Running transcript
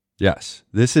Yes.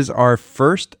 This is our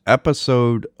first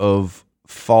episode of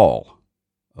fall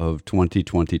of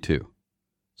 2022.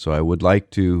 So I would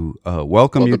like to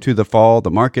welcome you to the fall.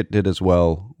 The market did as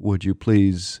well. Would you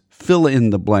please fill in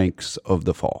the blanks of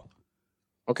the fall?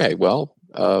 Okay, well,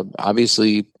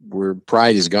 obviously,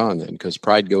 pride is gone then, because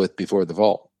pride goeth before the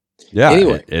fall. Yeah,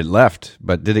 anyway, it left,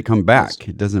 but did it come back?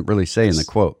 It doesn't really say in the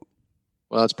quote.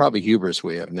 Well, it's probably hubris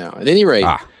we have now. At any rate.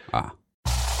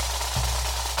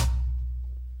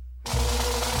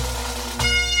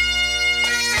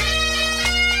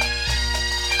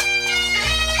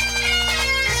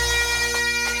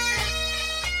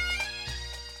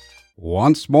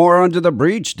 Once more under the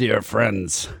breach, dear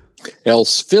friends.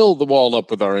 Else fill the wall up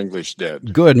with our English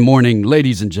dead. Good morning,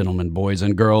 ladies and gentlemen, boys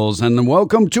and girls, and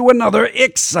welcome to another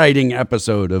exciting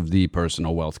episode of The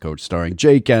Personal Wealth Coach, starring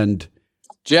Jake and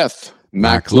Jeff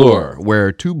McClure,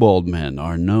 where two bald men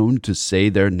are known to say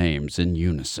their names in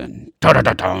unison.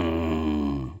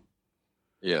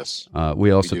 Yes.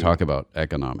 We also talk about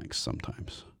economics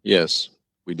sometimes. Yes,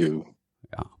 we do.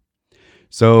 Yeah.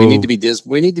 So we need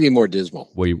to be more dismal.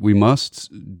 We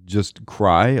must just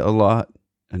cry a lot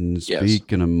and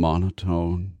speak in a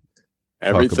monotone.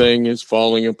 Everything is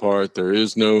falling apart. There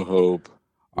is no hope.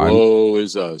 Woe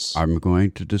is us. I'm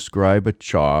going to describe a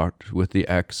chart with the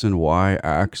X and Y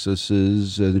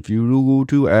axes. And if you go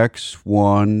to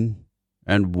X1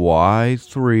 and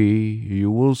Y3,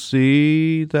 you will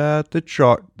see that the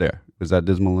chart there. Is that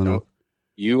dismal enough?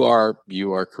 You are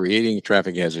creating a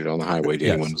traffic hazard on the highway to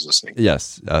anyone who's listening.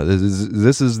 Yes.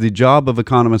 This is the job of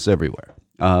economists everywhere.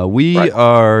 We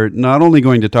are not only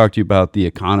going to talk to you about the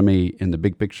economy in the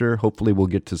big picture, hopefully we'll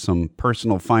get to some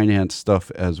personal finance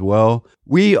stuff as well.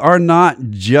 We are not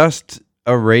just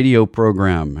a radio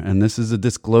program, and this is a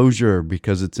disclosure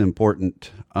because it's important.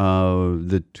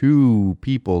 The two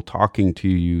people talking to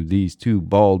you, these two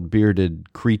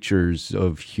bald-bearded creatures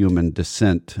of human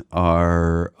descent,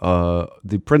 are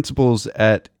the principals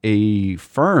at a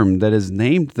firm that is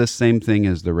named the same thing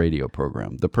as the radio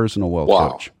program, the Personal Wealth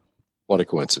Coach. What a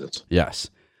coincidence.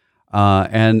 Yes.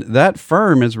 And that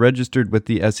firm is registered with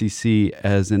the SEC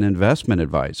as an investment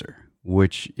advisor,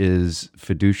 which is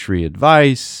fiduciary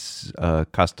advice,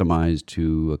 customized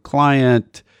to a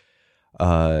client.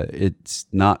 It's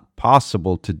not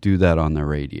possible to do that on the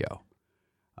radio.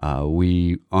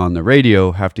 We, on the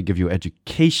radio, have to give you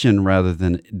education rather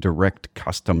than direct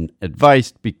custom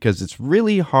advice because it's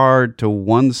really hard to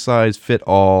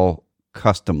one-size-fit-all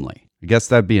customly. I guess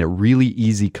that'd be a really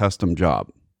easy custom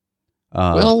job.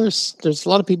 Well, there's a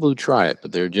lot of people who try it,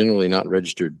 but they're generally not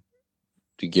registered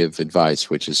to give advice,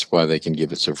 which is why they can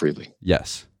give it so freely.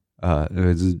 Yes.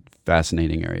 It's a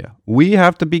fascinating area. We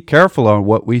have to be careful on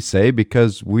what we say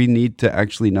because we need to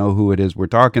actually know who it is we're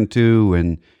talking to.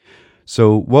 And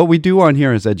so what we do on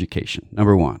here is education,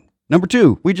 number one. Number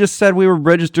two, we just said we were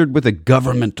registered with a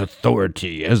government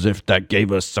authority as if that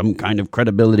gave us some kind of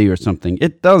credibility or something.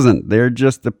 It doesn't. They're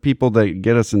just the people that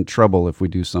get us in trouble if we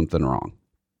do something wrong.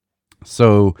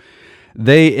 So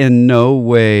they in no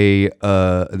way,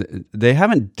 they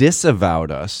haven't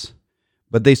disavowed us,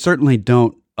 but they certainly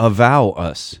don't avow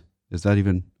us. Is that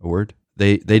even a word?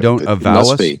 They don't avow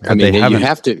us. I mean, you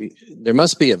have to. There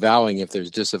must be avowing if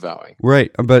there's disavowing.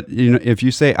 Right, but if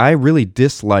you say I really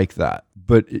dislike that,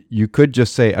 but you could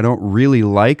just say I don't really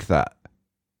like that,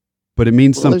 but it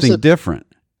means something different.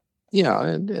 Yeah,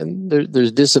 and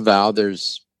there's disavow.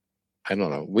 There's, I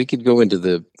don't know. We could go into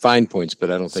the fine points,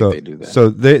 but I don't think they do that. So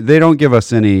they don't give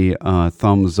us any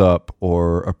thumbs up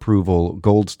or approval,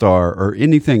 gold star, or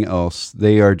anything else.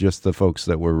 They are just the folks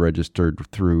that were registered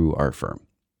through our firm.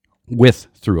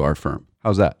 Through our firm.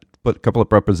 How's that? Put a couple of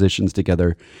prepositions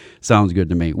together. Sounds good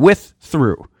to me.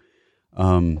 Through.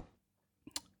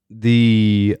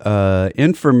 The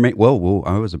information. Well,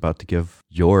 I was about to give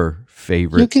your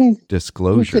favorite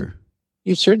disclosure.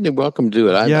 You're certainly welcome to do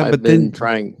it. I've been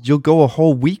trying. You'll go a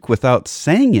whole week without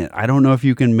saying it. I don't know if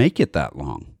you can make it that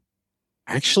long.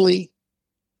 Actually,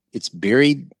 it's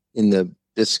buried in the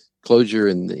disclosure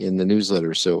in the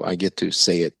newsletter, so I get to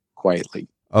say it quietly.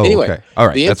 Oh, anyway, okay. All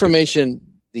right. The information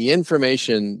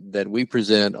that we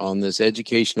present on this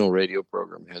educational radio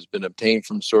program has been obtained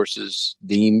from sources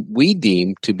we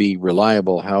deem to be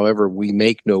reliable. However, we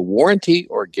make no warranty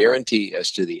or guarantee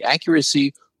as to the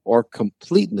accuracy or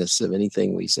completeness of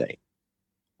anything we say.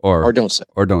 Or don't say.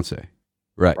 Or don't say.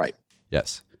 Right. Right.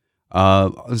 Yes.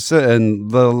 And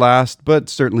the last, but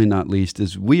certainly not least,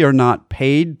 is we are not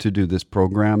paid to do this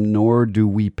program, nor do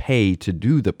we pay to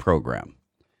do the program.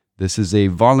 This is a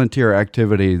volunteer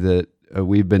activity that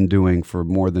we've been doing for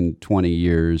more than 20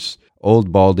 years.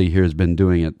 Old Baldy here has been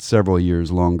doing it several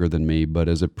years longer than me, but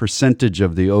as a percentage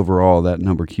of the overall, that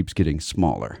number keeps getting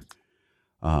smaller.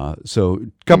 So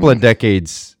a couple of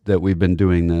decades that we've been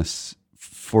doing this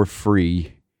for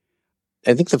free.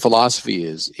 I think the philosophy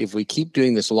is, if we keep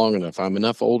doing this long enough, I'm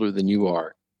enough older than you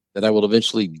are, that I will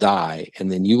eventually die,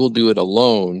 and then you will do it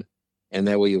alone, and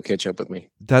that way you'll catch up with me.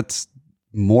 That's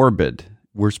morbid.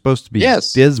 We're supposed to be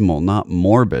Yes. dismal, not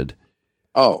morbid.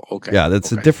 Oh, okay. Yeah,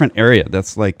 that's a different area.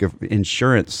 That's like an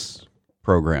insurance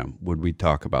program. Would we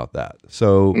talk about that?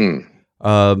 So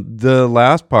the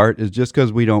last part is just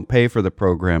because we don't pay for the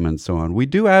program and so on. We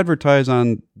do advertise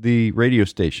on the radio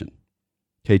station,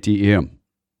 KTEM.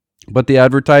 But the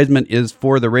advertisement is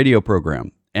for the radio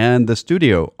program. And the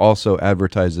studio also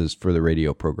advertises for the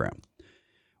radio program.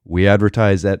 We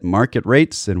advertise at market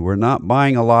rates, and we're not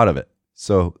buying a lot of it.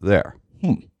 So there.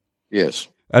 Yes.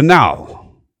 And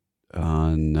now,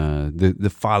 on the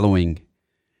following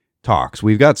talks,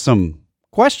 we've got some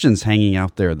questions hanging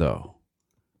out there, though.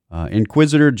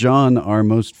 Inquisitor John, our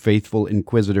most faithful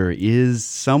inquisitor, is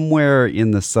somewhere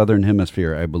in the southern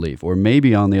hemisphere, I believe, or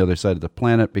maybe on the other side of the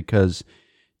planet, because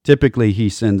typically he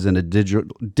sends in a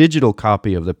digital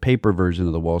copy of the paper version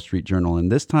of the Wall Street Journal,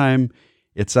 and this time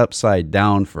it's upside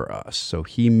down for us. So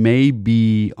he may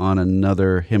be on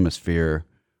another hemisphere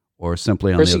or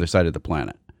simply on the other side of the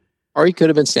planet. Or he could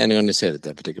have been standing on his head at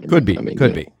that particular moment.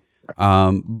 Could be.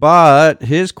 But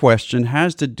his question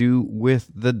has to do with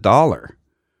the dollar.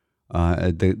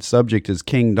 The subject is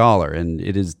King Dollar, and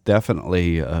it is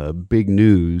definitely big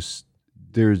news.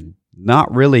 There's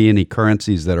not really any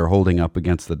currencies that are holding up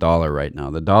against the dollar right now.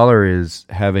 The dollar is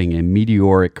having a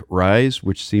meteoric rise,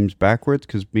 which seems backwards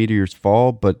because meteors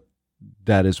fall, but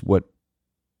that is what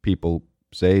people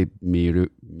say. Meteor.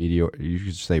 You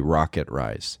should say rocket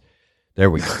rise. There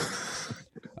we go.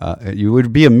 It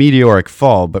would be a meteoric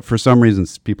fall, but for some reason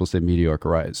people say meteoric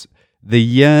rise. The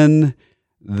yen,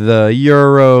 the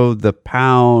euro, the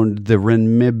pound, the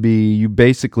renminbi,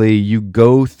 you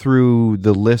go through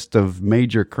the list of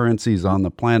major currencies on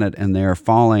the planet, and they are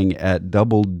falling at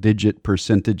double-digit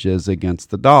percentages against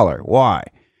the dollar. Why?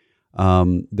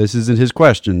 This isn't his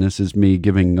question. This is me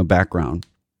giving a background.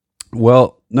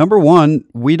 Well, number one,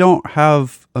 we don't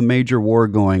have a major war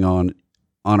going on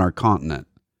our continent.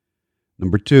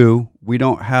 Number two, we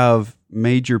don't have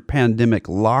major pandemic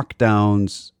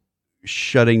lockdowns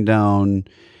shutting down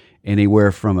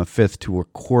anywhere from a fifth to a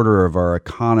quarter of our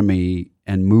economy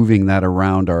and moving that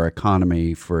around our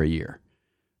economy for a year.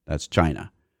 That's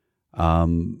China.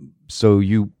 So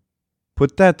you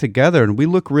put that together and we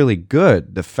look really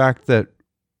good. The fact that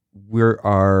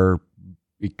our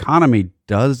economy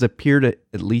does appear to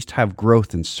at least have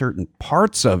growth in certain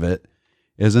parts of it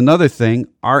is another thing.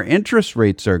 Our interest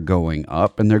rates are going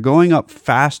up, and they're going up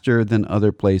faster than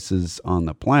other places on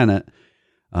the planet.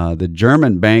 The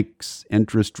German banks'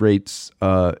 interest rates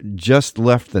just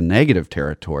left the negative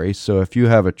territory. So if you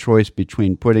have a choice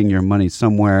between putting your money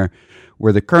somewhere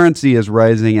where the currency is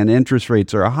rising and interest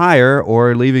rates are higher,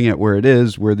 or leaving it where it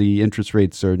is, where the interest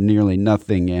rates are nearly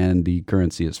nothing and the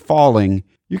currency is falling,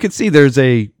 you can see there's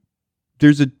a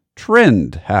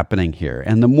trend happening here.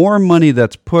 And the more money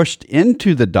that's pushed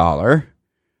into the dollar,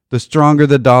 the stronger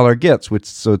the dollar gets,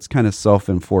 so it's kind of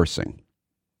self-enforcing.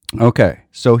 Okay,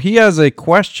 so he has a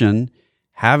question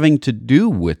having to do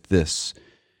with this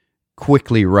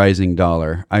quickly rising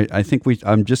dollar. I think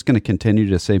I'm just going to continue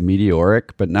to say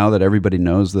meteoric, but now that everybody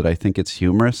knows that I think it's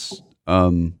humorous,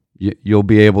 you'll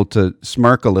be able to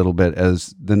smirk a little bit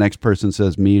as the next person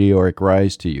says meteoric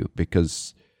rise to you,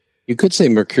 because you could say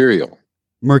mercurial.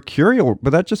 Mercurial, but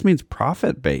that just means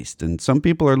profit-based, and some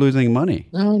people are losing money.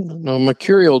 No,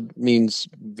 mercurial means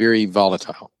very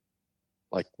volatile,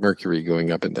 like mercury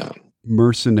going up and down.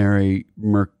 Mercenary,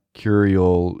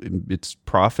 mercurial, it's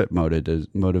profit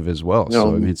motive as well. No,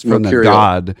 so I mean, it's from mercurial. the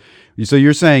god. So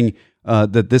you're saying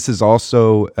that this is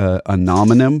also a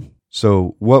nomonym?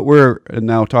 So what we're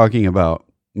now talking about,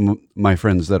 my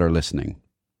friends that are listening,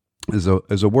 is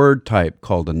a word type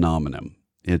called a nomonym.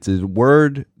 It's a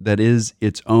word that is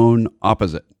its own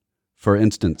opposite. For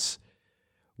instance,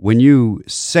 when you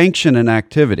sanction an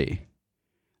activity,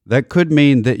 that could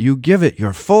mean that you give it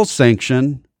your full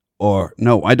sanction, or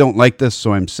no, I don't like this,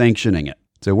 so I'm sanctioning it.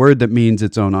 It's a word that means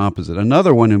its own opposite.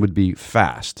 Another one would be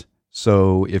fast.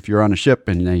 So if you're on a ship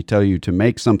and they tell you to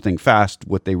make something fast,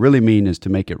 what they really mean is to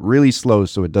make it really slow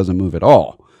so it doesn't move at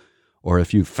all. Or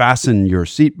if you fasten your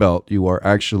seatbelt, you are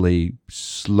actually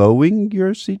slowing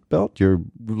your seatbelt. You're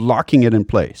locking it in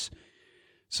place.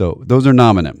 So those are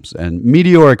nomonyms. And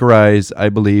meteoric rise, I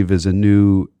believe, is a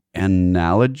new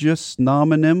analogous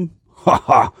nomonym. Ha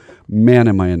ha! Man,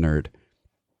 am I a nerd.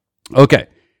 Okay,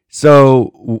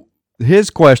 So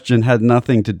his question had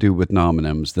nothing to do with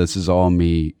nominims. This is all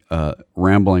me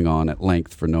rambling on at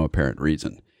length for no apparent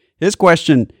reason. His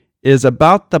question is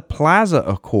about the Plaza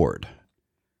Accord,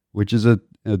 which is a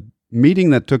meeting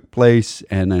that took place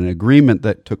and an agreement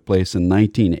that took place in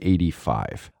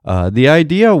 1985. The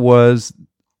idea was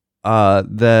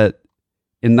that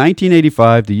in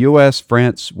 1985, the U.S.,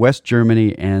 France, West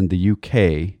Germany, and the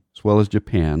U.K., as well as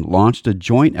Japan, launched a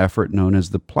joint effort known as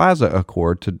the Plaza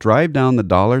Accord to drive down the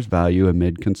dollar's value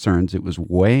amid concerns it was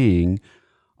weighing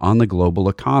on the global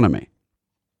economy.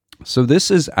 So this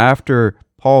is after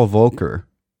Paul Volcker,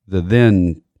 the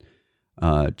then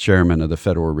chairman of the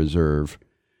Federal Reserve,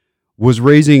 was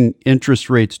raising interest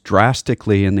rates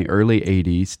drastically in the early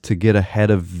 80s to get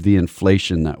ahead of the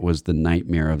inflation that was the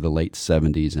nightmare of the late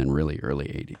 70s and really early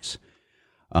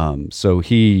 80s. So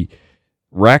he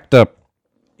racked up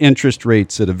interest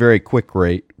rates at a very quick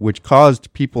rate, which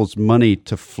caused people's money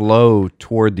to flow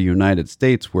toward the United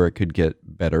States where it could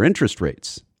get better interest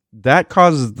rates. That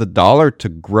causes the dollar to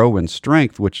grow in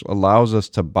strength, which allows us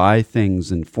to buy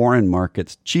things in foreign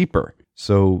markets cheaper.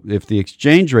 So if the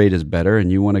exchange rate is better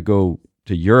and you want to go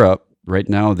to Europe, right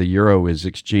now the euro is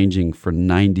exchanging for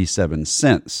 97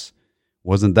 cents.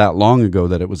 Wasn't that long ago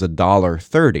that it was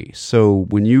 $1.30. So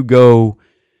when you go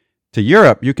to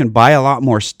Europe, you can buy a lot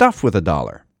more stuff with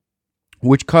 $1,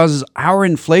 which causes our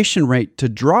inflation rate to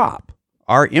drop.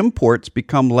 Our imports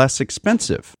become less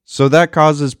expensive. So that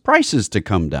causes prices to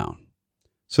come down.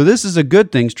 So this is a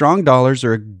good thing. Strong dollars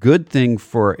are a good thing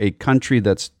for a country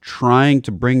that's trying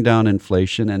to bring down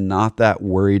inflation and not that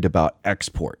worried about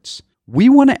exports. We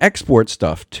want to export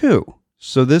stuff too.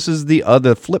 So this is the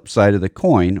other flip side of the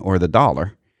coin, or the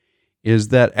dollar, is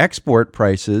that export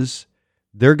prices,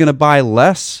 they're going to buy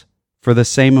less for the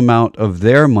same amount of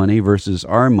their money versus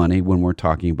our money when we're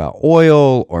talking about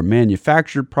oil or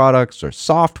manufactured products or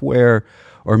software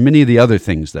or many of the other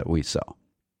things that we sell.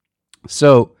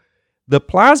 So the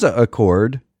Plaza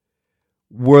Accord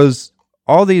was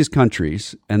all these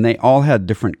countries, and they all had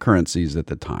different currencies at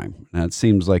the time. Now, it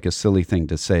seems like a silly thing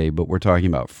to say, but we're talking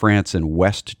about France and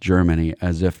West Germany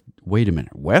as if, wait a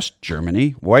minute, West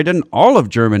Germany? Why didn't all of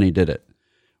Germany did it?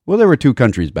 Well, there were two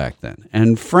countries back then,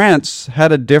 and France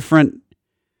had a different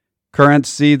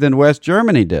currency than West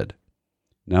Germany did.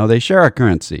 Now they share a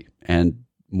currency and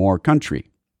more country.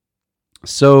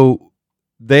 So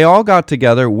they all got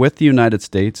together with the United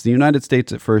States. The United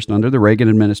States at first, under the Reagan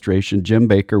administration, Jim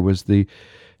Baker was the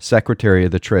Secretary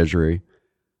of the Treasury.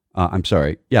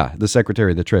 The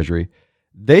Secretary of the Treasury.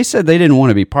 They said they didn't want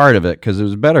to be part of it because it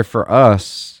was better for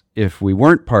us if we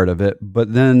weren't part of it.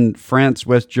 But then France,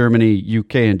 West Germany,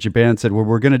 UK, and Japan said, well,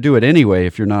 we're going to do it anyway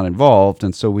if you're not involved.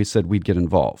 And so we said we'd get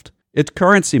involved. It's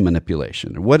currency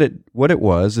manipulation. What it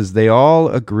was is they all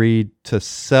agreed to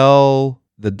sell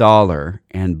the dollar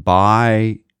and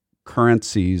buy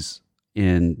currencies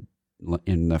in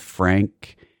the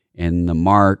franc, in the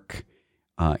mark,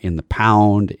 in the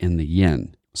pound, in the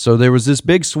yen. So there was this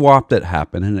big swap that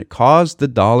happened, and it caused the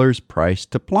dollar's price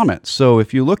to plummet. So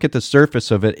if you look at the surface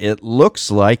of it, it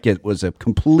looks like it was a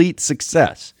complete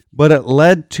success. But it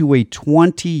led to a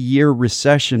 20-year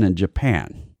recession in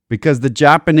Japan. Because the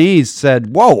Japanese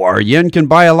said, whoa, our yen can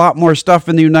buy a lot more stuff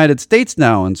in the United States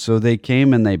now. And so they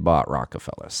came and they bought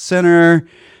Rockefeller Center,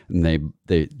 and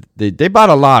they bought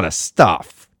a lot of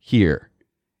stuff here.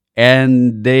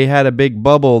 And they had a big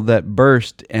bubble that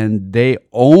burst, and they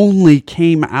only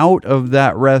came out of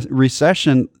that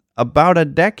recession about a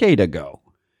decade ago.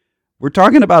 We're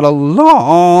talking about a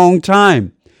long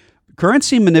time.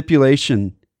 Currency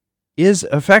manipulation is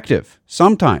effective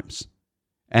sometimes.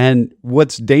 And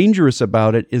what's dangerous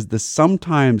about it is the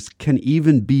sometimes can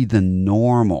even be the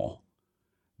normal.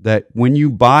 That when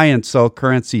you buy and sell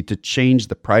currency to change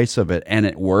the price of it and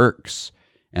it works,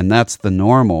 and that's the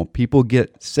normal, people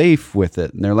get safe with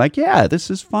it. And they're like, yeah, this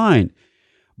is fine.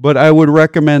 But I would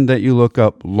recommend that you look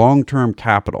up long-term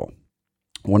capital.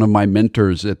 One of my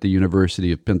mentors at the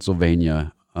University of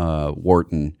Pennsylvania,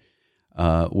 Wharton,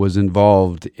 was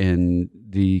involved in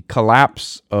the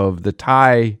collapse of the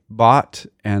Thai baht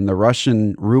and the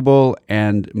Russian ruble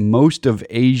and most of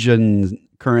Asian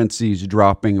currencies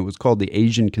dropping. It was called the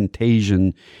Asian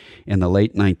contagion in the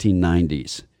late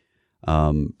 1990s.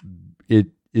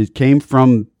 It came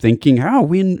from thinking,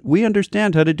 we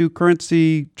understand how to do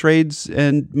currency trades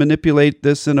and manipulate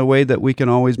this in a way that we can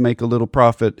always make a little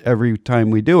profit every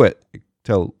time we do it,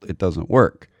 till it doesn't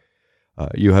work.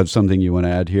 You have something you want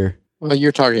to add here? Well,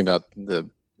 you're talking about the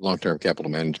long-term capital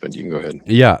management. You can go ahead.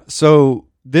 Yeah. So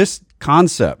this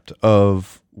concept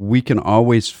of we can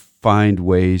always find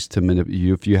ways to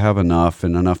manipulate. If you have enough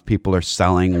and enough people are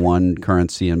selling one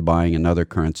currency and buying another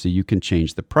currency, you can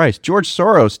change the price. George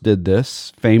Soros did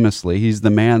this famously. He's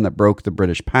the man that broke the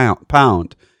British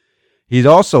pound. He's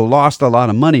also lost a lot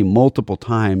of money multiple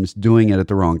times doing it at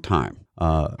the wrong time.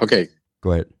 Okay.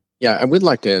 Go ahead. Yeah, I would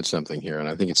like to add something here, and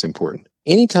I think it's important.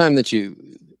 Anytime that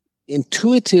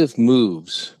intuitive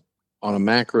moves on a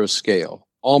macro scale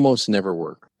almost never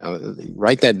work.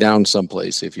 Write that down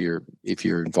someplace if you're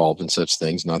involved in such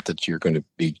things. Not that you're going to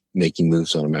be making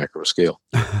moves on a macro scale.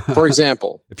 For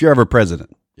example, if you're ever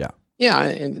president, yeah.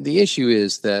 And the issue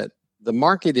is that the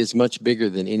market is much bigger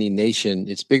than any nation.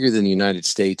 It's bigger than the United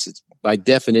States. It's by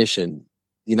definition,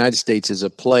 the United States is a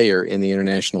player in the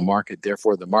international market.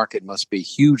 Therefore, the market must be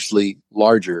hugely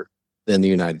larger than the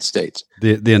United States.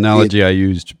 The analogy I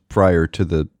used prior to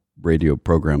the radio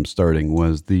program starting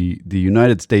was the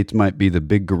United States might be the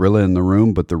big gorilla in the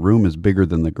room, but the room is bigger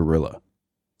than the gorilla.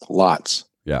 Lots.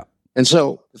 Yeah. And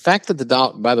so the fact that the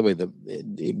dollar, by the way,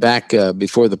 back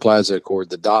before the Plaza Accord,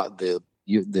 the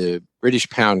British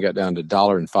pound got down to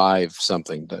 $1.05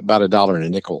 something, about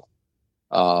 $1.05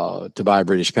 to buy a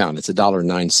British pound. It's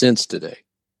 $1.09 today.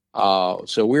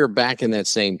 So we're back in that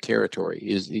same territory.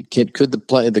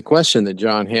 The question that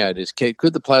John had is,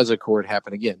 could the Plaza Accord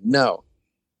happen again? No.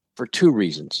 For two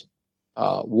reasons.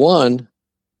 One,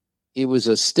 it was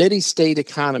a steady state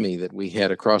economy that we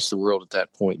had across the world at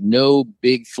that point. No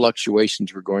big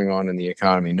fluctuations were going on in the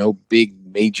economy. No big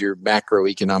major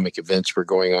macroeconomic events were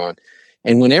going on.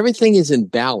 And when everything is in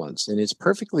balance, and it's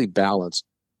perfectly balanced,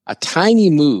 a tiny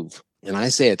move, and I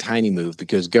say a tiny move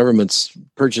because government's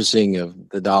purchasing of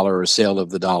the dollar or sale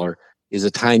of the dollar is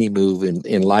a tiny move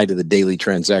in light of the daily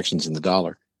transactions in the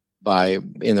dollar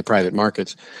in the private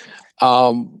markets.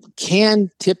 Can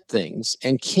tip things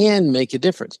and can make a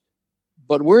difference.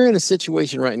 But we're in a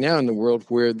situation right now in the world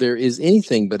where there is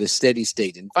anything but a steady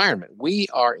state environment. We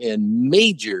are in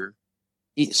major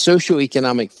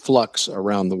socioeconomic flux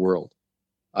around the world.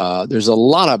 There's a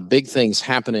lot of big things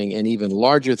happening, and even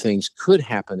larger things could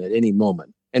happen at any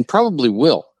moment, and probably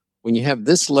will. When you have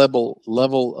this level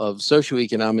of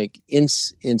socioeconomic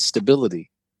instability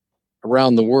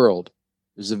around the world,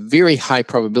 there's a very high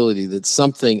probability that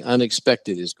something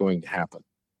unexpected is going to happen.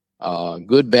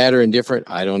 Good, bad, or indifferent,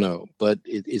 I don't know, but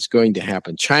it's going to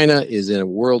happen. China is in a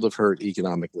world of hurt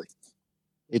economically.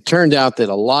 It turned out that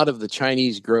a lot of the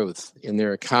Chinese growth in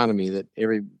their economy it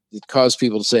caused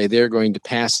people to say they're going to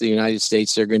pass the United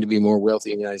States, they're going to be more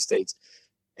wealthy in the United States.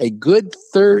 A good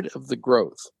third of the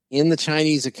growth in the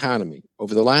Chinese economy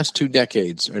over the last 2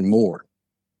 decades and more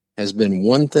has been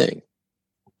one thing: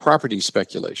 property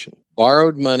speculation,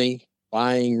 borrowed money,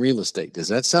 buying real estate. Does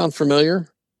that sound familiar?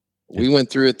 We went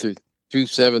through it through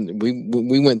 2007.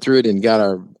 We went through it and got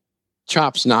our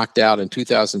chops knocked out in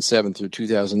 2007 through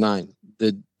 2009.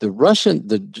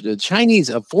 The Chinese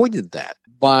avoided that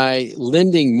by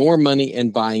lending more money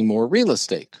and buying more real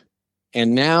estate.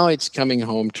 And now it's coming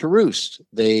home to roost.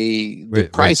 The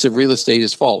price of real estate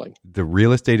is falling. The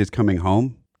real estate is coming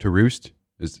home to roost?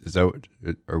 Is that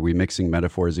are we mixing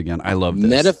metaphors again? I love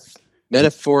this.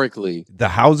 Metaphorically, the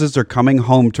houses are coming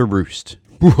home to roost.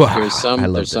 There's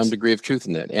some degree of truth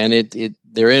in that, and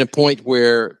they're in a point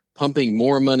where pumping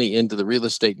more money into the real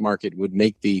estate market would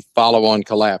make the follow-on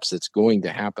collapse that's going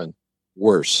to happen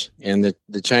worse. And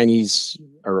the Chinese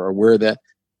are aware of that.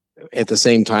 At the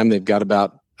same time, they've got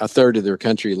about a third of their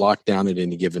country locked down at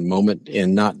any given moment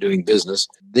and not doing business.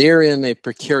 They're in a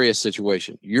precarious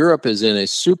situation. Europe is in a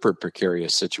super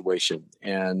precarious situation,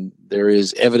 and there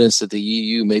is evidence that the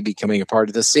EU may be coming apart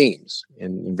at the seams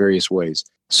in various ways.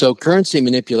 So currency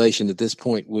manipulation at this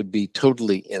point would be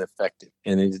totally ineffective.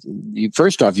 And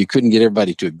first off, you couldn't get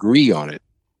everybody to agree on it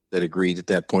that agreed at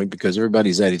that point because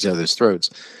everybody's at each other's throats.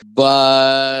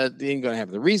 But it ain't going to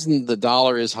happen. The reason the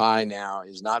dollar is high now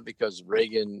is not because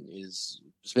Reagan is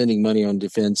spending money on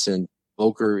defense and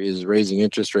Volcker is raising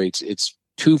interest rates. It's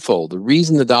twofold. The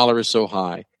reason the dollar is so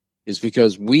high is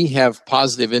because we have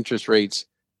positive interest rates.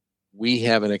 We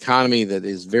have an economy that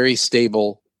is very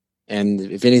stable, and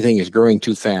if anything is growing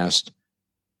too fast.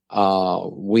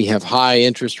 We have high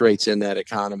interest rates in that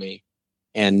economy,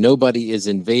 and nobody is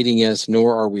invading us,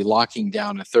 nor are we locking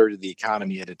down a third of the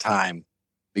economy at a time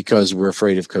because we're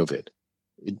afraid of COVID.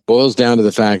 It boils down to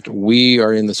the fact we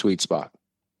are in the sweet spot.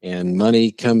 And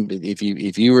money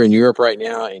if you were in Europe right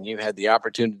now and you had the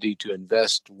opportunity to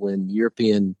invest when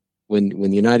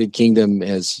the United Kingdom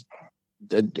is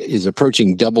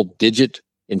approaching double-digit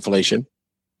inflation,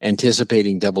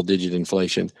 anticipating double-digit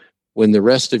inflation, when the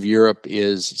rest of Europe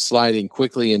is sliding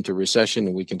quickly into recession,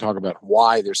 and we can talk about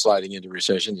why they're sliding into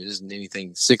recession. It isn't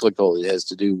anything cyclical. It has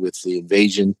to do with the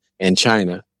invasion and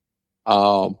China.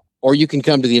 Or you can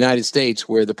come to the United States,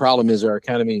 where the problem is our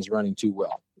economy is running too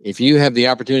well. If you have the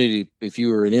opportunity, if you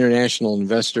were an international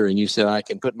investor and you said, I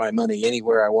can put my money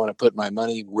anywhere I want to put my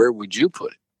money, where would you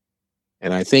put it?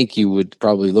 And I think you would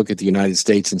probably look at the United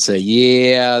States and say,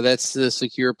 yeah, that's the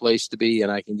secure place to be,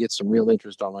 and I can get some real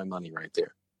interest on my money right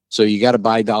there. So you got to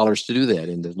buy dollars to do that.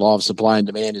 And the law of supply and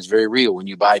demand is very real. When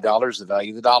you buy dollars, the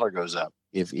value of the dollar goes up.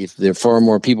 If there are far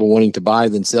more people wanting to buy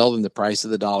than sell, then the price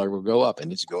of the dollar will go up,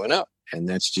 and it's going up. And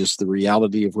that's just the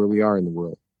reality of where we are in the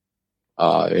world.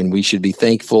 And we should be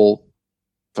thankful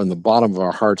from the bottom of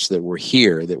our hearts that we're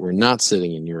here, that we're not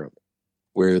sitting in Europe,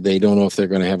 where they don't know if they're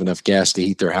going to have enough gas to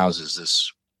heat their houses this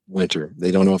winter.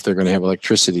 They don't know if they're going to have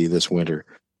electricity this winter.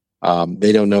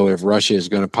 They don't know if Russia is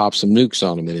going to pop some nukes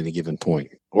on them at any given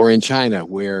point. Or in China,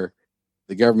 where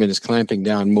the government is clamping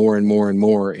down more and more and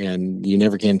more, and you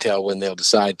never can tell when they'll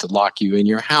decide to lock you in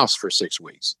your house for 6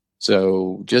 weeks.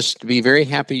 So just be very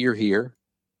happy you're here.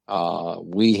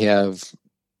 We have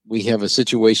a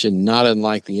situation not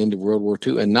unlike the end of World War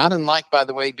II, and not unlike, by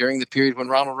the way, during the period when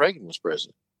Ronald Reagan was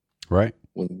president. Right.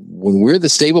 When we're the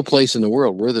stable place in the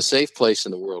world, we're the safe place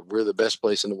in the world, we're the best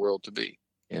place in the world to be.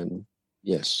 And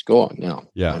yes, go on now.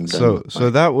 Yeah. So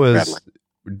that was, rattling.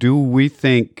 Do we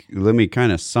think, let me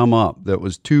kind of sum up, that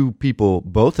was two people,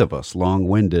 both of us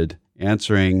long-winded,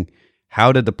 answering,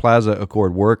 how did the Plaza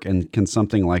Accord work, and can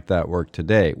something like that work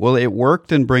today? Well, it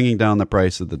worked in bringing down the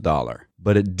price of the dollar,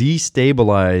 but it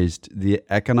destabilized the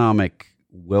economic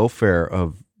welfare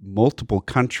of multiple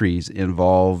countries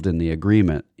involved in the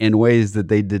agreement in ways that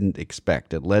they didn't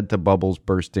expect. It led to bubbles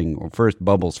bursting, or first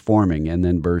bubbles forming and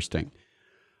then bursting.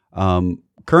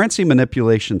 Currency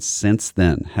manipulation since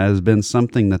then has been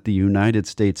something that the United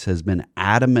States has been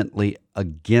adamantly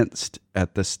against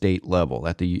at the state level,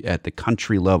 at the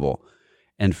country level.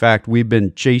 In fact, we've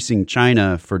been chasing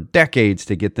China for decades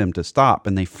to get them to stop,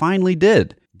 and they finally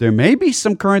did. There may be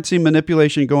some currency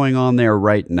manipulation going on there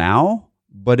right now,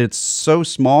 but it's so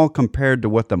small compared to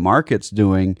what the market's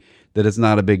doing that it's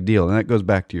not a big deal. And that goes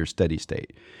back to your steady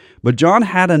state. But John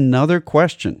had another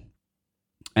question,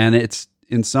 and it's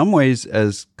in some ways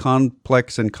as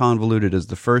complex and convoluted as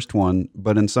the first one,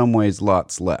 but in some ways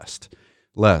lots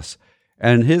less.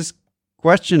 And his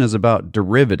question is about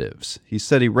derivatives. He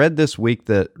said he read this week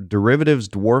that derivatives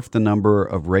dwarf the number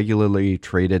of regularly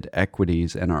traded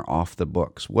equities and are off the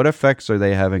books. What effects are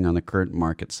they having on the current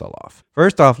market sell-off?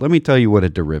 First off, let me tell you what a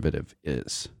derivative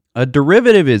is. A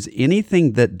derivative is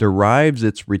anything that derives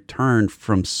its return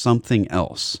from something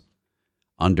else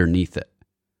underneath it.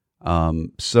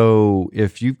 So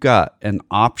if you've got an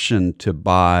option to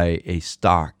buy a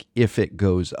stock if it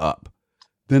goes up,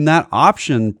 then that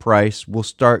option price will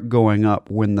start going up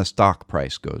when the stock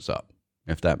price goes up,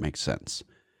 if that makes sense.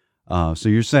 So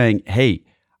you're saying, hey,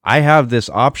 I have this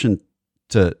option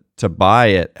to buy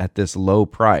it at this low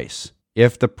price.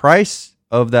 If the price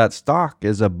of that stock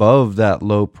is above that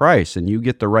low price and you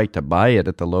get the right to buy it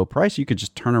at the low price, you could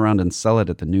just turn around and sell it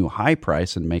at the new high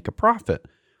price and make a profit.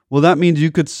 Well, that means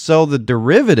you could sell the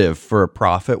derivative for a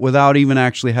profit without even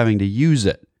actually having to use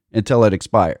it until it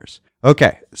expires.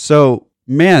 Okay, so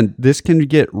man, this can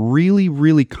get really,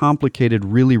 really complicated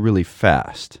really, really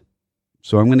fast.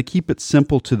 So I'm going to keep it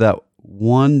simple to that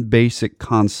one basic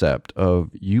concept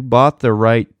of you bought the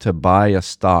right to buy a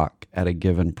stock at a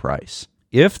given price.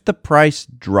 If the price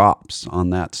drops on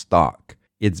that stock,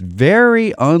 it's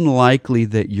very unlikely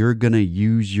that you're going to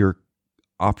use your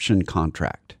option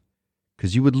contract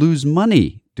because you would lose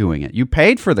money doing it. You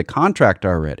paid for the contract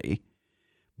already.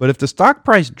 But if the stock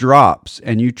price drops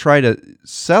and you try to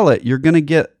sell it, you're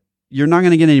not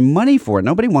going to get any money for it.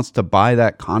 Nobody wants to buy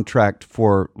that contract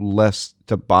for less,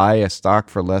 to buy a stock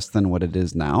for less than what it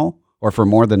is now, or for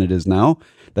more than it is now.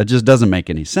 That just doesn't make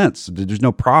any sense. There's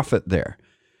no profit there.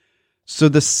 So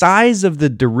the size of the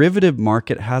derivative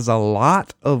market has a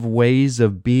lot of ways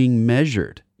of being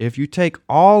measured. If you take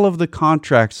all of the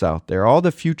contracts out there, all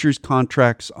the futures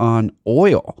contracts on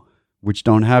oil, which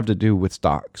don't have to do with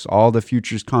stocks, all the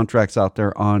futures contracts out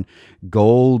there on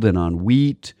gold and on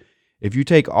wheat, if you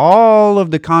take all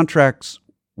of the contracts,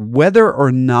 whether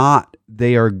or not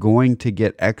they are going to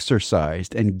get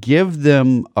exercised, and give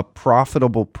them a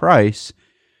profitable price,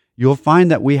 you'll find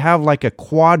that we have like $2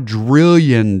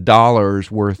 quadrillion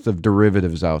worth of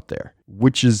derivatives out there,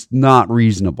 which is not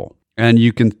reasonable. And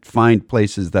you can find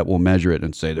places that will measure it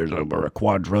and say there's over $2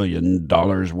 quadrillion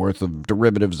worth of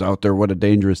derivatives out there. What a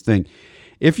dangerous thing.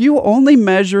 If you only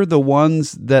measure the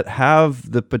ones that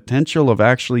have the potential of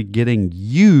actually getting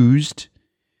used,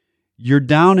 you're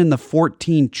down in the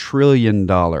 $14 trillion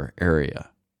area.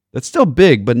 That's still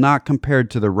big, but not compared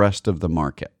to the rest of the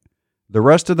market. The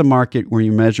rest of the market, where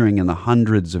you're measuring in the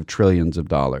hundreds of trillions of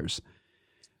dollars.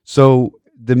 So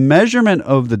the measurement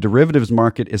of the derivatives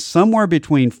market is somewhere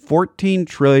between 14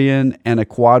 trillion and a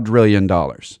quadrillion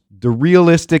dollars. The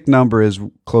realistic number is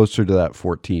closer to that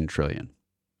 14 trillion.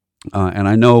 And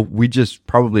I know we just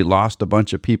probably lost a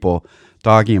bunch of people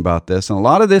talking about this. And a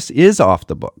lot of this is off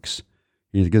the books,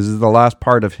 because the last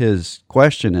part of his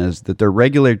question is that they're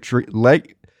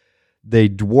they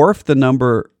dwarf the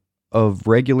number of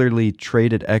regularly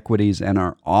traded equities and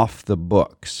are off the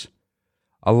books.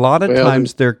 A lot of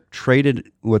times they're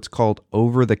traded what's called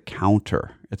over the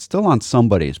counter. It's still on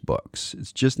somebody's books.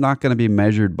 It's just not going to be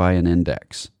measured by an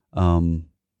index. And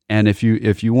if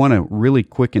you want a really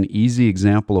quick and easy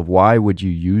example of why would you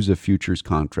use a futures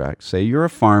contract, say you're a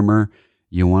farmer,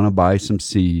 you want to buy some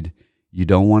seed, you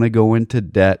don't want to go into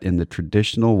debt in the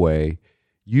traditional way,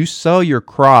 you sell your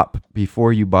crop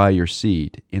before you buy your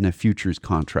seed in a futures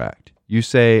contract. You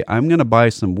say, I'm going to buy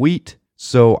some wheat,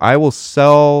 so I will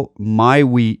sell my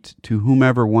wheat to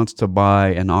whomever wants to buy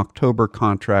an October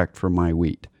contract for my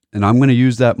wheat. And I'm going to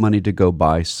use that money to go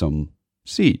buy some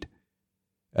seed.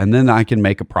 And then I can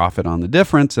make a profit on the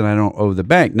difference and I don't owe the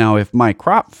bank. Now, if my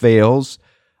crop fails,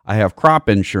 I have crop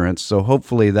insurance, so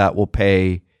hopefully that will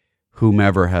pay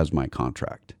whomever has my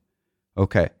contract.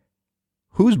 Okay.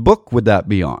 Whose book would that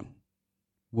be on?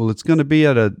 Well, it's going to be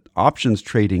at an options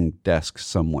trading desk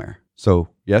somewhere. So,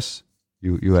 yes,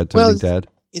 you had something to add?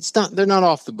 It's not. They're not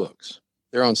off the books.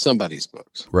 They're on somebody's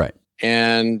books. Right.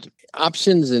 And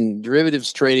options and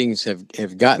derivatives tradings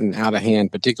have gotten out of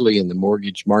hand, particularly in the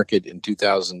mortgage market in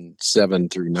 2007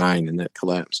 through 9, and that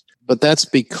collapsed. But that's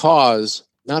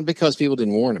not because people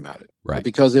didn't warn about it, right? But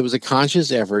because it was a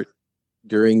conscious effort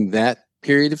during that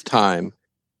period of time.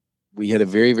 We had a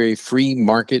very, very free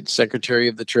market Secretary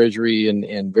of the Treasury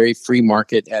and very free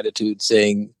market attitude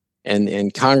saying,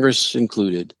 and Congress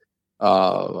included,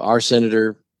 our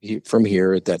senator from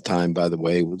here at that time, by the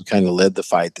way, kind of led the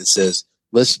fight that says,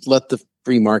 let's let the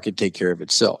free market take care of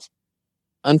itself.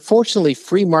 Unfortunately,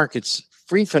 free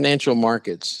financial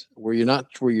markets, where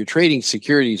you're trading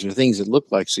securities or things that look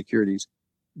like securities,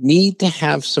 need to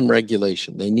have some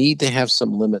regulation. They need to have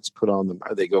some limits put on them,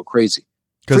 or they go crazy.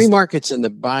 Free markets and the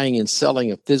buying and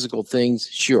selling of physical things,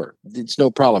 sure, it's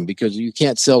no problem, because you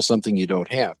can't sell something you don't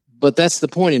have. But that's the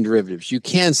point in derivatives. You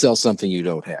can sell something you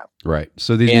don't have. Right.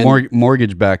 So these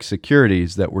mortgage-backed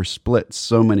securities that were split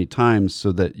so many times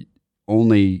so that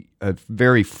only a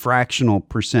very fractional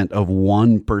percent of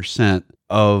 1%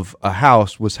 of a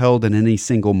house was held in any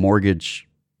single mortgage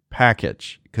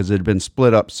package, because it had been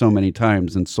split up so many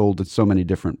times and sold at so many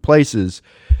different places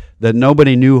that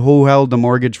nobody knew who held the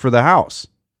mortgage for the house.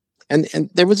 And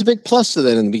there was a big plus to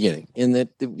that in the beginning, in that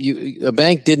a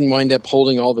bank didn't wind up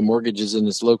holding all the mortgages in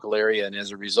its local area. And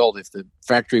as a result, if the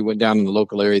factory went down in the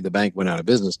local area, the bank went out of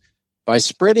business. By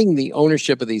spreading the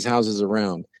ownership of these houses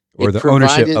around, or the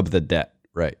ownership of the debt,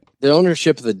 right? The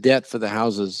ownership of the debt for the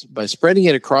houses, by spreading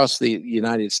it across the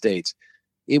United States,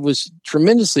 it was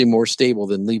tremendously more stable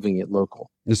than leaving it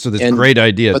local. So this great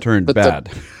idea turned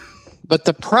bad. But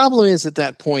the problem is, at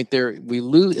that point there, we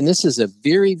lose, and this is a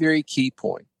very, very key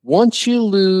point. Once you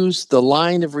lose the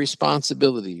line of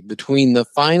responsibility between the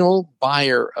final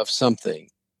buyer of something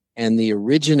and the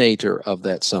originator of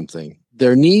that something,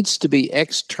 there needs to be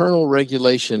external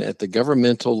regulation at the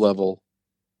governmental level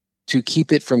to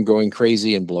keep it from going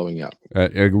crazy and blowing up.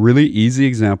 A really easy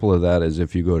example of that is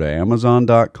if you go to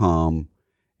Amazon.com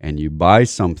and you buy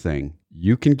something,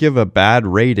 you can give a bad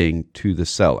rating to the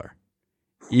seller.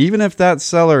 Even if that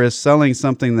seller is selling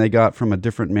something they got from a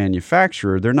different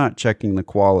manufacturer, they're not checking the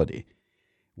quality.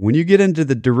 When you get into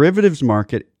the derivatives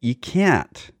market, you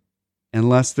can't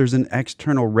unless there's an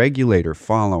external regulator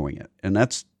following it. And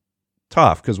that's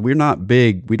tough because we're not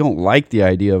big. We don't like the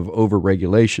idea of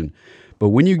over-regulation. But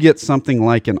when you get something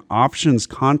like an options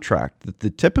contract that the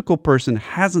typical person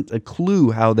hasn't a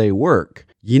clue how they work,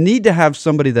 you need to have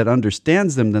somebody that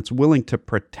understands them, that's willing to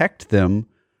protect them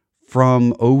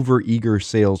from over-eager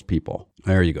salespeople.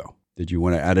 There you go. Did you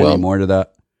want to add any more to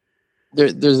that?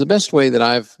 There's the best way that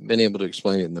I've been able to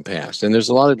explain it in the past. And there's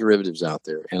a lot of derivatives out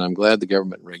there, and I'm glad the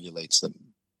government regulates them.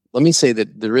 Let me say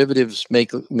that derivatives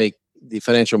make the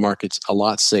financial markets a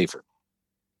lot safer.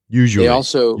 Usually.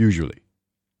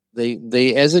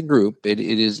 They as a group,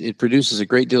 it produces a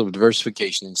great deal of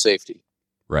diversification and safety.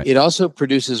 Right. It also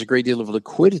produces a great deal of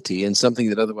liquidity and something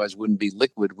that otherwise wouldn't be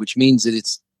liquid, which means that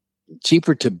it's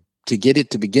cheaper to get it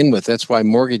to begin with. That's why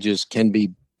mortgages can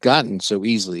be gotten so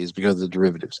easily, is because of the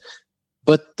derivatives.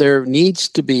 But there needs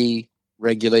to be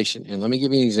regulation. And let me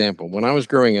give you an example. When I was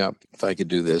growing up, if I could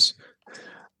do this,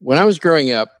 when I was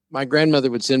growing up, my grandmother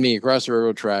would send me across the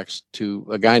railroad tracks to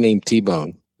a guy named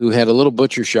T-Bone, who had a little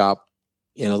butcher shop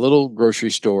in a little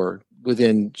grocery store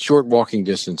within short walking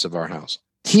distance of our house.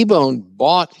 T-Bone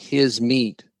bought his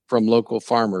meat from local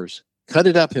farmers, cut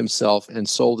it up himself, and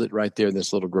sold it right there in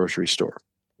this little grocery store,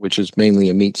 which is mainly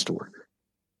a meat store.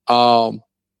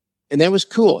 And that was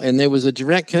cool. And there was a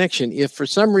direct connection. If for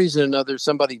some reason or another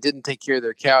somebody didn't take care of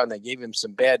their cow and they gave him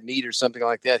some bad meat or something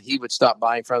like that, he would stop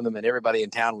buying from them, and everybody in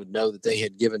town would know that they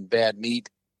had given bad meat,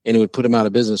 and it would put them out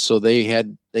of business. So they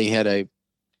had a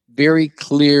very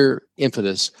clear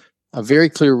impetus, a very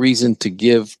clear reason to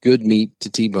give good meat to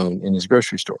T-Bone in his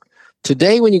grocery store.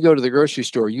 Today, when you go to the grocery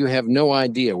store, you have no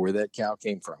idea where that cow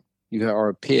came from. Or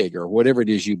a pig, or whatever it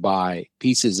is you buy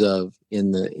pieces of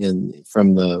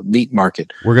from the meat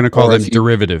market. We're going to call them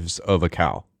derivatives of a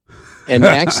cow. And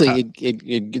actually,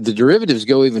 the derivatives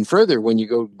go even further when you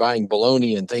go buying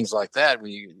bologna and things like that.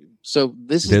 So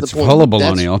this is it's the point. Full of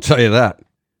bologna, I'll tell you that.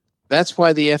 That's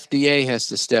why the FDA has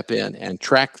to step in and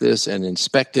track this and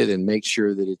inspect it and make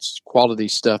sure that it's quality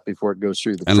stuff before it goes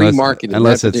through the free market. In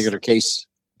that particular case,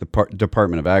 the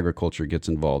Department of Agriculture gets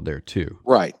involved there too.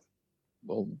 Right.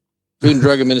 Well, Food and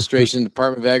Drug Administration,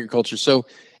 Department of Agriculture. So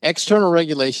external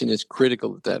regulation is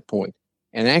critical at that point.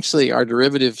 And actually, our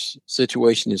derivatives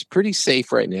situation is pretty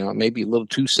safe right now. It may be a little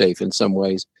too safe in some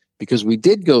ways, because we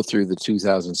did go through the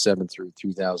 2007 through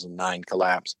 2009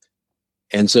 collapse.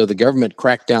 And so the government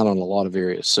cracked down on a lot of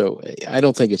areas. So I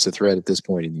don't think it's a threat at this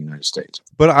point in the United States.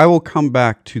 But I will come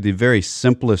back to the very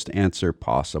simplest answer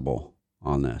possible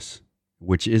on this,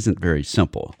 which isn't very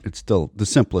simple. It's still the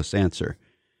simplest answer.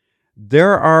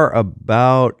 There are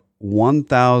about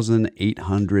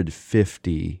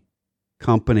 1,850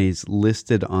 companies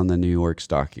listed on the New York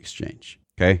Stock Exchange.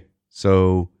 Okay.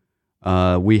 So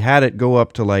we had it go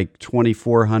up to like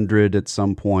 2,400 at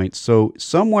some point. So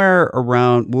somewhere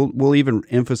around, we'll even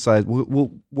emphasize,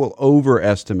 we'll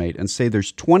overestimate and say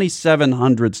there's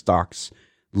 2,700 stocks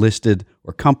listed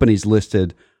or companies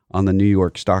listed on the New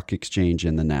York Stock Exchange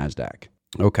and the NASDAQ.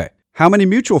 Okay. How many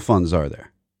mutual funds are there?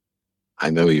 I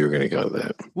know you were going to go to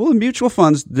that. Well, the mutual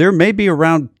funds, there may be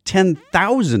around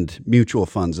 10,000 mutual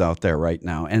funds out there right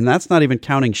now, and that's not even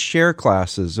counting share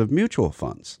classes of mutual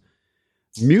funds.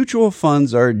 Mutual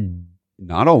funds are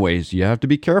not always, you have to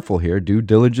be careful here. Due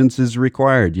diligence is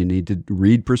required. You need to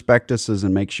read prospectuses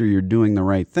and make sure you're doing the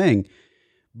right thing.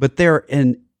 But they're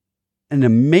an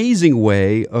amazing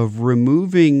way of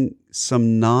removing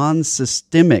some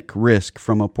non-systemic risk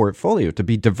from a portfolio to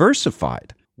be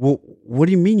diversified. Well, what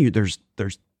do you mean there's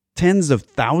tens of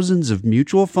thousands of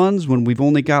mutual funds when we've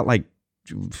only got like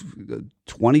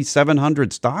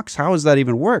 2,700 stocks? How does that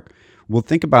even work? Well,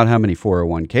 think about how many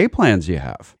 401k plans you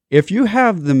have. If you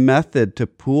have the method to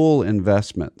pool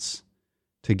investments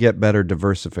to get better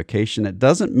diversification, it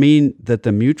doesn't mean that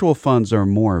the mutual funds are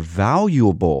more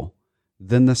valuable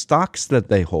than the stocks that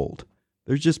they hold.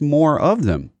 There's just more of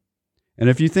them. And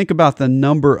if you think about the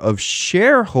number of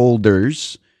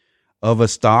shareholders of a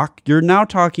stock, you're now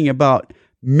talking about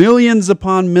millions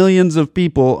upon millions of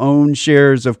people own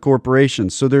shares of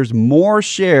corporations. So there's more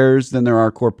shares than there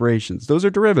are corporations. Those are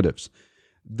derivatives.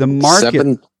 The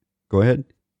market. Go ahead.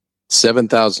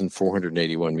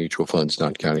 7,481 mutual funds,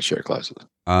 not counting share classes.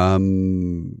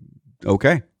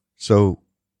 Okay. So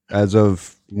as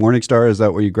of Morningstar, is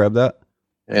that where you grabbed that?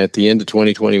 At the end of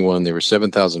 2021, there were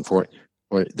 7,400.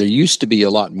 There used to be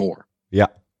a lot more. Yeah.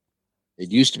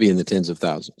 It used to be in the tens of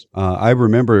thousands. I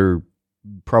remember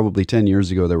probably 10 years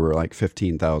ago, there were like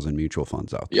 15,000 mutual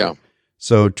funds out there. Yeah.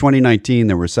 So 2019,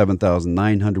 there were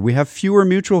 7,900. We have fewer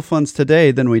mutual funds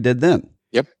today than we did then.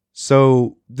 Yep.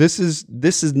 So this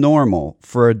is normal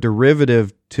for a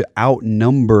derivative to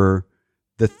outnumber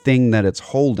the thing that it's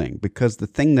holding, because the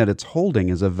thing that it's holding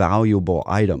is a valuable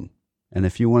item. And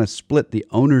if you want to split the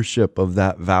ownership of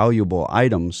that valuable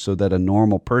item so that a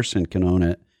normal person can own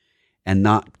it and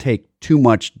not take too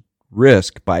much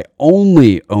risk by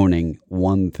only owning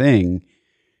one thing,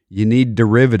 you need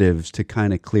derivatives to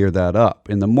kind of clear that up.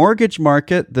 In the mortgage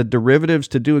market, the derivatives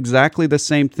to do exactly the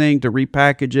same thing, to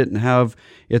repackage it and have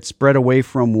it spread away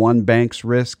from one bank's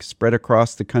risk, spread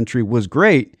across the country, was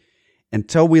great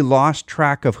until we lost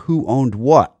track of who owned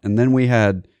what. And then we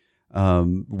had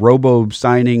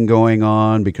robo-signing going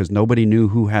on because nobody knew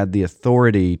who had the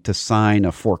authority to sign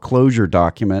a foreclosure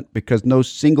document because no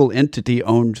single entity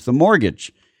owned the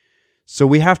mortgage. So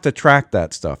we have to track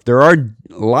that stuff. There are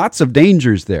lots of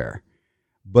dangers there,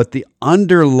 but the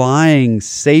underlying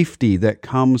safety that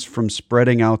comes from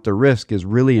spreading out the risk is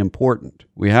really important.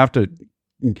 We have to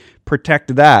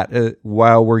protect that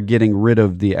while we're getting rid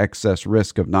of the excess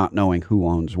risk of not knowing who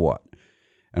owns what.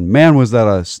 And man, was that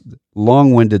a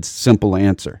long-winded, simple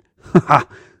answer.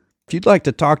 If you'd like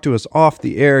to talk to us off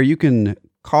the air, you can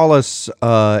call us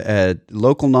at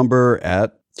local number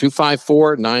at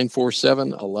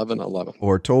 254-947-1111.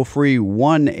 or toll free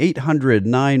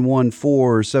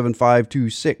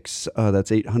 1-800-914-7526.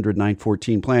 That's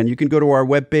 800-914-PLAN. You can go to our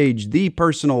webpage,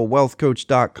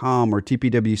 thepersonalwealthcoach.com or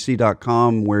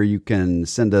tpwc.com, where you can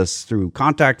send us through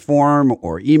contact form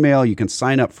or email. You can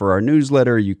sign up for our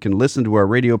newsletter. You can listen to our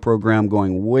radio program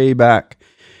going way back.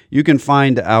 You can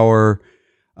find our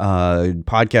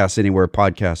podcasts anywhere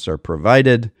podcasts are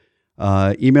provided.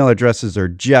 Email addresses are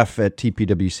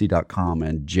jeff@tpwc.com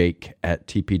and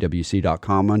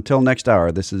jake@tpwc.com. Until next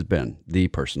hour, this has been The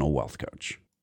Personal Wealth Coach.